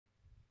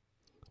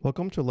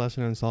Welcome to a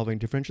lesson on solving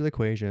differential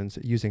equations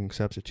using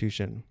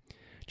substitution.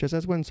 Just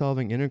as when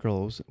solving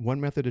integrals, one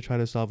method to try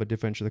to solve a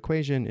differential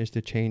equation is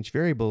to change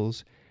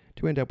variables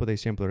to end up with a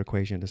simpler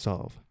equation to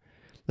solve.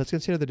 Let's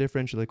consider the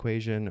differential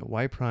equation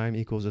y prime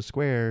equals the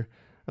square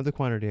of the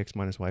quantity x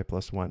minus y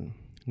plus 1.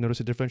 Notice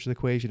the differential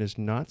equation is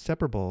not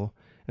separable,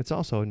 it's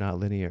also not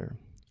linear.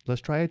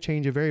 Let's try a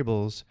change of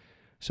variables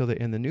so that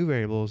in the new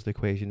variables the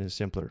equation is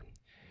simpler.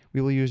 We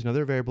will use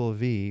another variable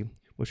v,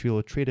 which we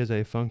will treat as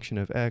a function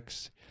of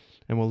x,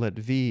 and we'll let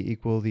v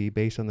equal the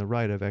base on the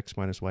right of x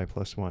minus y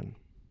plus 1.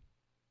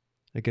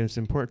 Again, it's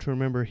important to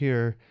remember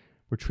here,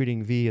 we're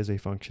treating v as a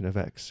function of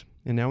x.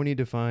 And now we need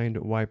to find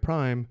y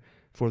prime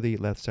for the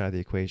left side of the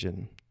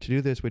equation. To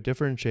do this, we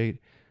differentiate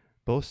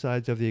both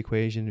sides of the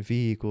equation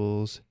v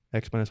equals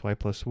x minus y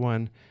plus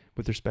 1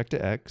 with respect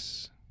to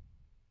x,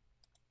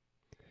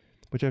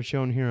 which I've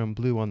shown here in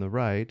blue on the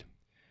right.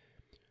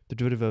 The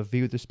derivative of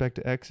v with respect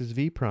to x is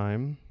v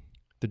prime.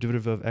 The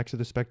derivative of x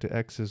with respect to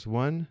x is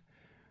 1.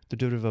 The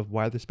derivative of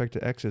y with respect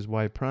to x is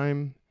y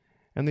prime,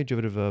 and the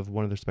derivative of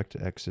 1 with respect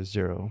to x is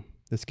 0.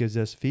 This gives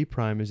us v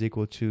prime is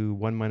equal to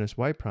 1 minus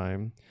y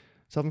prime.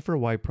 Solving for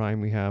y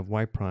prime, we have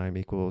y prime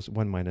equals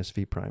 1 minus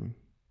v prime.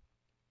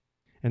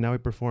 And now we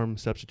perform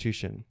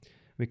substitution.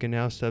 We can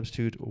now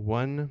substitute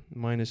 1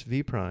 minus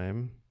v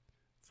prime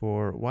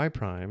for y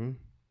prime,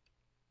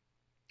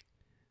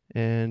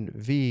 and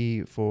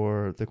v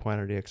for the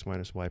quantity x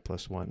minus y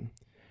plus 1.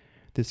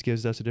 This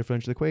gives us a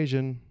differential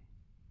equation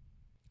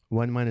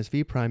 1 minus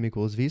v prime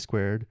equals v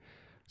squared.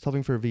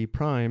 Solving for v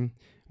prime,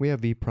 we have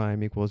v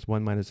prime equals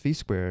 1 minus v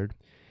squared,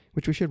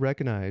 which we should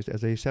recognize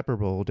as a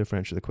separable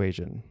differential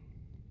equation.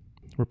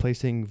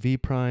 Replacing v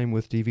prime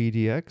with dv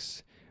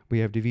dx, we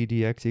have dv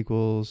dx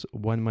equals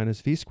 1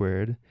 minus v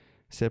squared.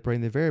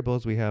 Separating the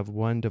variables, we have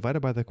 1 divided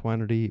by the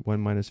quantity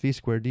 1 minus v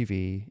squared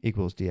dv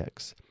equals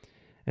dx.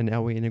 And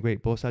now we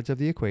integrate both sides of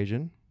the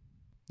equation.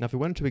 Now if we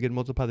wanted to, we could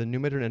multiply the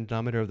numerator and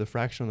denominator of the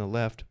fraction on the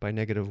left by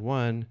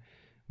 -1,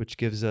 which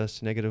gives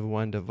us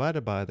 -1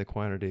 divided by the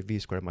quantity v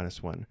squared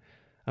minus 1.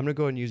 I'm going to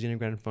go ahead and use the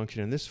integrand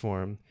function in this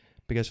form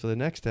because for the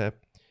next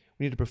step,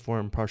 we need to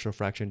perform partial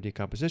fraction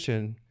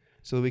decomposition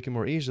so that we can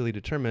more easily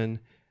determine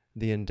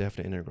the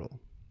indefinite integral.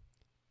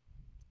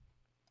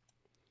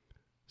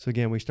 So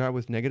again, we start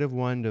with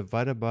 -1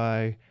 divided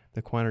by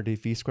the quantity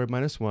v squared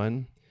minus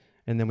 1,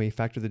 and then we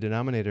factor the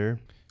denominator,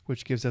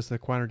 which gives us the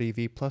quantity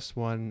v plus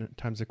 1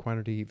 times the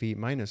quantity v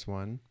minus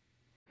 1.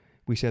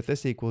 We set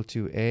this equal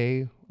to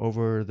a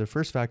over the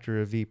first factor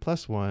of v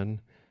plus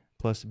 1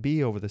 plus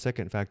b over the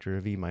second factor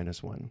of v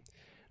minus 1.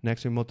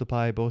 Next, we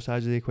multiply both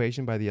sides of the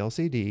equation by the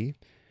LCD,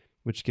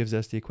 which gives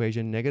us the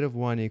equation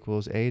 -1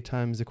 equals a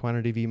times the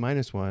quantity v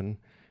minus 1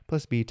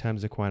 plus b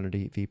times the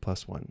quantity v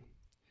plus 1.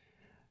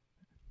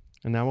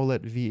 And now we'll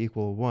let v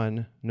equal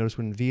 1. Notice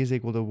when v is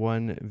equal to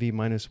 1, v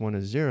minus 1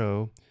 is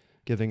 0,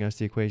 giving us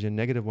the equation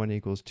 -1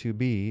 equals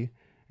 2b,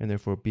 and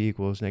therefore b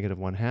equals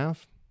 -1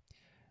 half.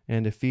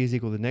 And if v is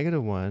equal to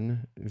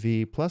 -1,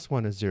 v plus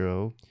 1 is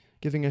 0,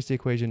 giving us the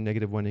equation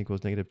 -1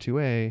 equals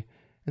 -2a,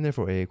 and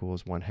therefore a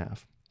equals 1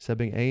 half.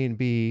 Subbing a and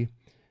b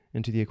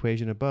into the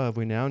equation above,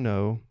 we now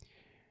know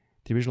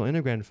the original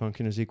integrand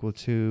function is equal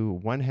to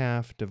 1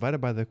 half divided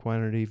by the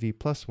quantity v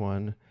plus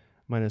 1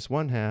 minus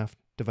 1 half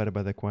divided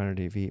by the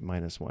quantity v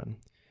minus 1.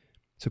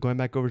 So going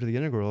back over to the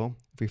integral,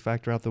 if we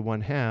factor out the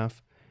 1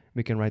 half,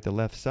 we can write the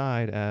left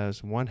side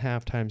as 1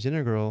 half times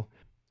integral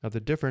of the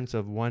difference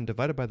of 1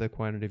 divided by the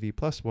quantity v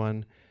plus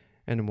 1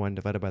 and 1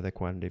 divided by the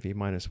quantity v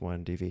minus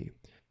 1 dv.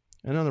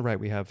 And on the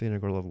right, we have the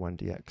integral of 1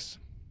 dx.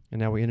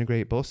 And now we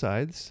integrate both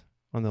sides.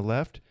 On the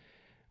left,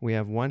 we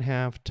have 1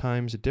 half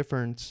times the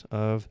difference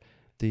of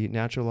the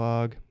natural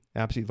log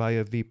absolute value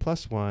of v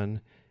plus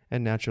 1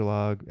 and natural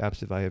log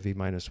absolute value of v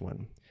minus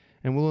 1.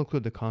 And we'll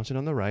include the constant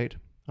on the right.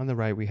 On the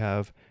right, we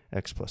have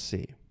x plus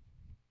c.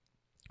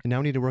 And now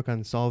we need to work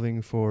on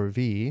solving for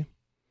v.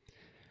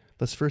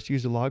 Let's first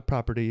use the log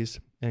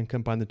properties and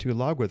combine the two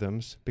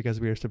logarithms.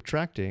 Because we are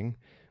subtracting,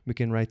 we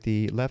can write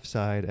the left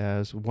side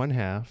as 1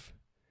 half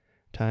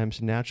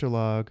times natural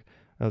log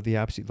of the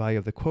absolute value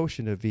of the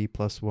quotient of v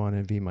plus 1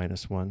 and v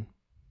minus 1.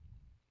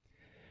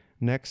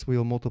 Next, we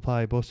will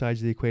multiply both sides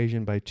of the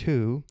equation by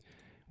 2,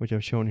 which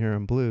I've shown here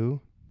in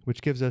blue,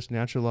 which gives us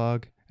natural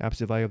log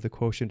absolute value of the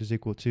quotient is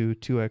equal to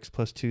 2x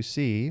plus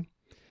 2c.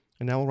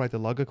 And now we'll write the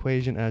log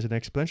equation as an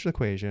exponential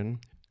equation,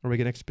 or we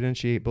can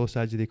exponentiate both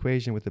sides of the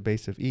equation with the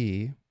base of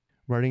e.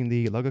 Writing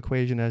the log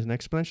equation as an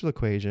exponential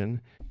equation,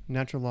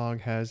 natural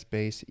log has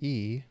base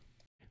e.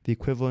 The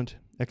equivalent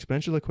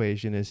exponential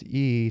equation is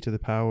e to the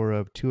power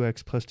of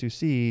 2x plus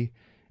 2c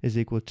is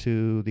equal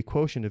to the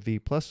quotient of v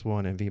plus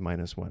 1 and v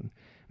minus 1.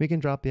 We can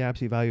drop the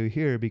absolute value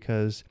here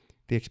because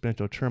the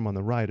exponential term on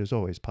the right is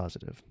always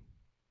positive.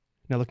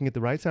 Now looking at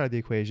the right side of the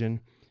equation,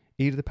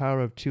 e to the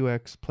power of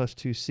 2x plus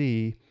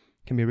 2c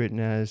can be written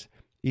as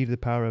e to the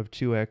power of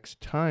 2x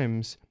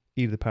times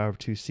e to the power of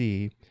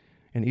 2c,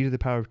 and e to the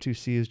power of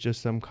 2c is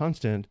just some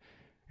constant,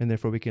 and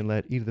therefore we can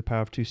let e to the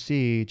power of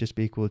 2c just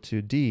be equal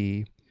to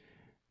d,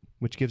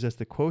 which gives us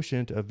the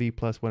quotient of v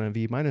plus 1 and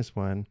v minus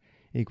 1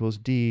 equals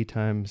d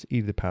times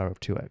e to the power of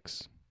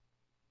 2x.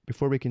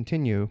 Before we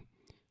continue,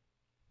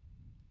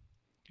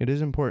 it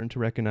is important to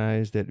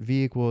recognize that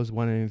v equals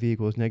 1 and v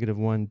equals negative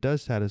 1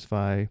 does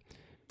satisfy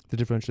the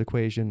differential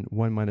equation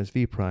 1 minus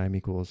v prime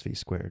equals v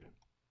squared.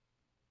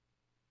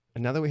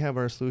 And now that we have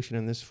our solution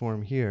in this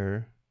form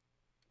here,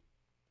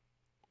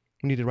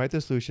 we need to write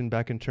the solution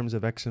back in terms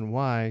of x and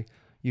y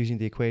using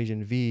the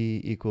equation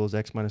v equals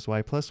x minus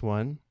y plus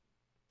 1.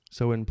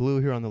 So in blue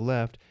here on the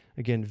left,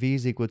 again, v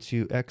is equal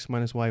to x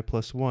minus y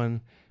plus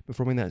 1.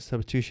 Performing that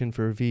substitution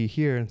for v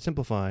here and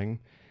simplifying,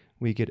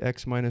 we get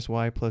x minus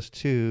y plus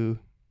 2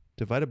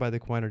 divided by the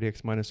quantity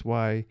x minus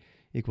y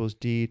equals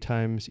d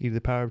times e to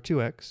the power of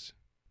 2x.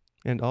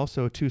 And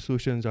also two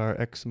solutions are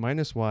x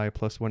minus y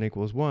plus 1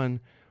 equals 1,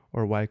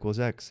 or y equals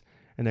x,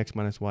 and x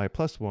minus y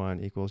plus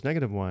 1 equals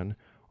negative 1,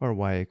 or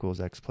y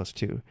equals x plus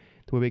 2.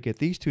 The way we get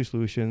these two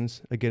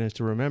solutions, again, is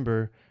to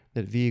remember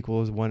that v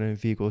equals 1 and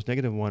v equals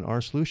negative 1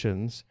 are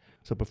solutions.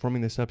 So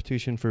performing the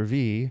substitution for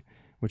v,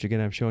 which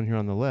again I've shown here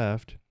on the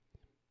left,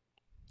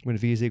 when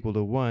v is equal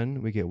to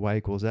 1, we get y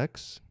equals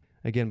x.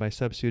 Again, by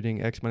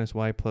substituting x minus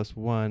y plus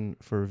 1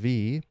 for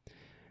v,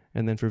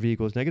 and then for v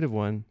equals negative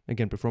 1,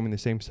 again, performing the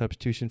same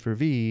substitution for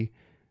v,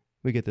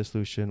 we get the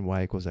solution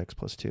y equals x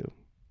plus 2.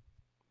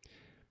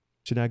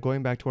 So now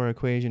going back to our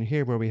equation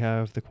here where we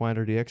have the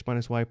quantity x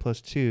minus y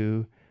plus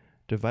 2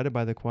 divided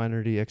by the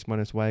quantity x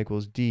minus y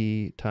equals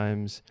d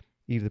times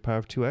e to the power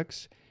of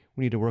 2x,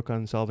 we need to work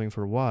on solving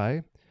for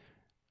y.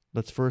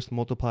 Let's first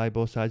multiply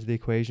both sides of the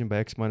equation by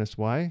x minus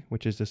y,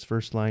 which is this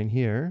first line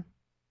here.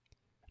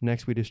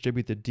 Next, we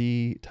distribute the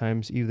d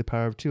times e to the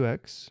power of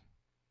 2x.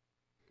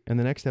 And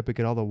the next step, we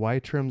get all the y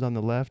terms on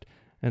the left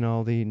and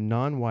all the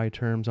non-y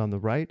terms on the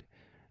right.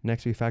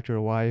 Next, we factor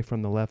a y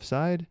from the left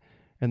side,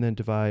 and then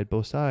divide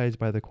both sides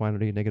by the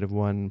quantity negative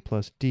 1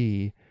 plus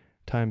d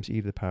times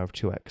e to the power of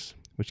 2x,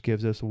 which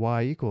gives us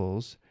y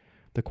equals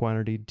the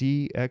quantity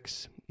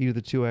dx e to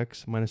the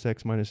 2x minus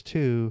x minus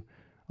 2,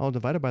 all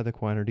divided by the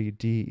quantity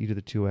d e to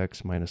the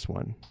 2x minus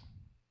 1.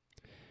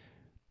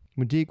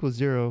 When d equals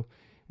 0,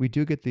 we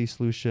do get the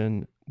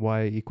solution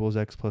y equals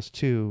x plus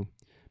 2,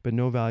 but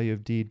no value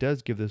of d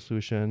does give the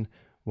solution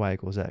y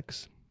equals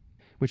x,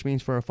 which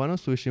means for our final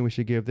solution, we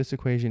should give this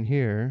equation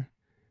here,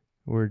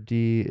 where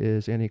d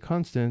is any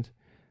constant,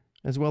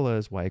 as well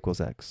as y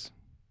equals x.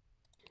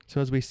 So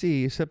as we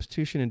see,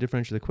 substitution in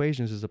differential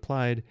equations is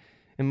applied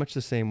in much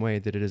the same way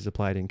that it is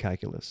applied in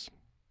calculus.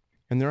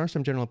 And there are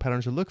some general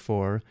patterns to look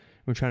for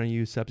when trying to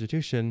use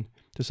substitution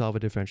to solve a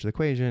differential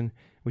equation,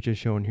 which is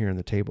shown here in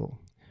the table.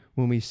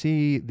 When we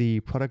see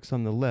the products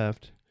on the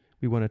left,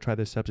 we want to try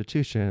the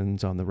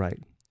substitutions on the right.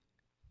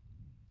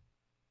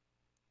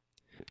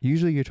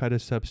 Usually you try to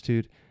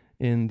substitute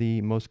in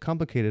the most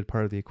complicated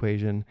part of the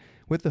equation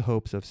with the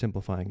hopes of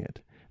simplifying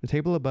it. The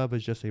table above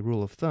is just a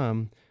rule of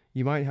thumb.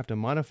 You might have to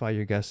modify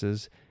your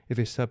guesses. If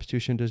a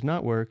substitution does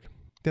not work,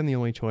 then the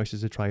only choice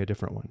is to try a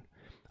different one.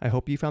 I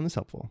hope you found this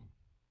helpful.